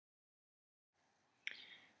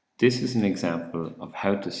This is an example of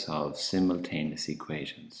how to solve simultaneous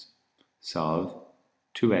equations. Solve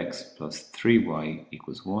 2x plus 3y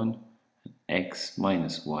equals 1 and x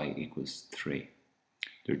minus y equals 3.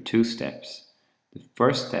 There are two steps. The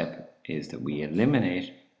first step is that we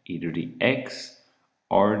eliminate either the x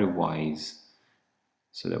or the y's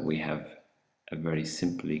so that we have a very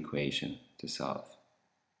simple equation to solve.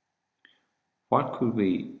 What could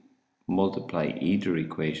we multiply either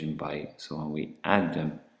equation by so when we add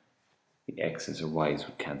them the x's or y's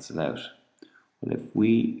would cancel out? Well, if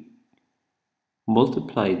we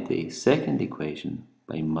multiplied the second equation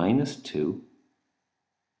by minus 2,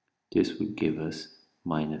 this would give us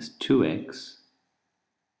minus 2x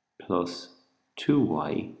plus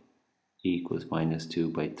 2y equals minus 2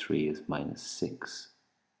 by 3 is minus 6.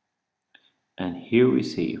 And here we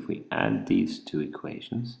see if we add these two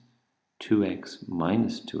equations, 2x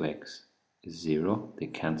minus 2x is 0, they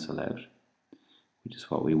cancel out, which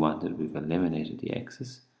is what we wanted. We've eliminated the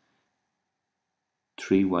x's.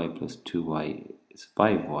 3y plus 2y is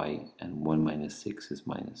 5y, and 1 minus 6 is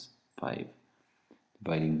minus 5.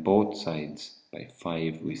 Dividing both sides by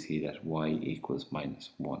 5, we see that y equals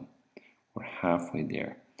minus 1. We're halfway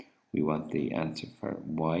there. We want the answer for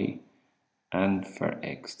y and for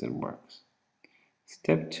x that works.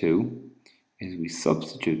 Step 2 is we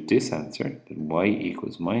substitute this answer, that y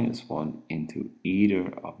equals minus 1, into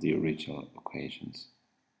either of the original equations.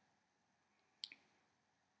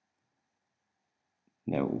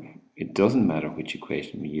 Now, it doesn't matter which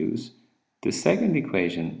equation we use. The second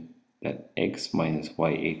equation, that x minus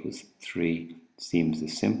y equals 3, seems the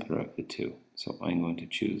simpler of the two. So I'm going to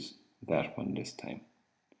choose that one this time.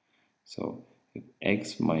 So if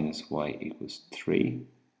x minus y equals 3,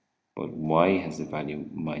 but y has the value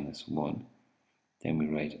minus 1, then we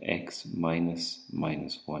write x minus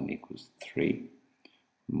minus 1 equals 3.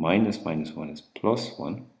 Minus minus 1 is plus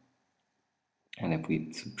 1. And if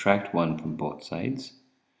we subtract 1 from both sides,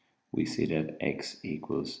 we see that x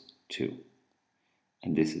equals 2.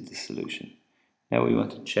 And this is the solution. Now we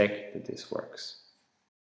want to check that this works.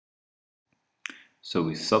 So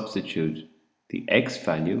we substitute the x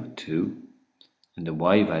value 2 and the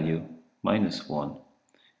y value minus 1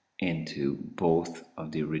 into both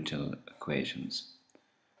of the original equations.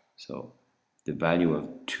 So the value of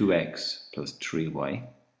 2x plus 3y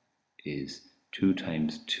is 2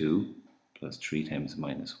 times 2 plus 3 times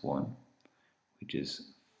minus 1, which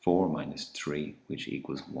is 4 minus 3, which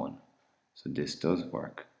equals 1. So this does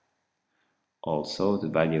work. Also, the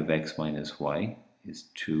value of x minus y is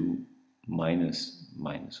 2 minus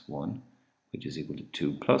minus 1, which is equal to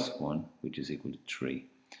 2 plus 1, which is equal to 3.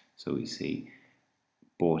 So we see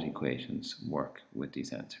both equations work with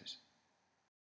these answers.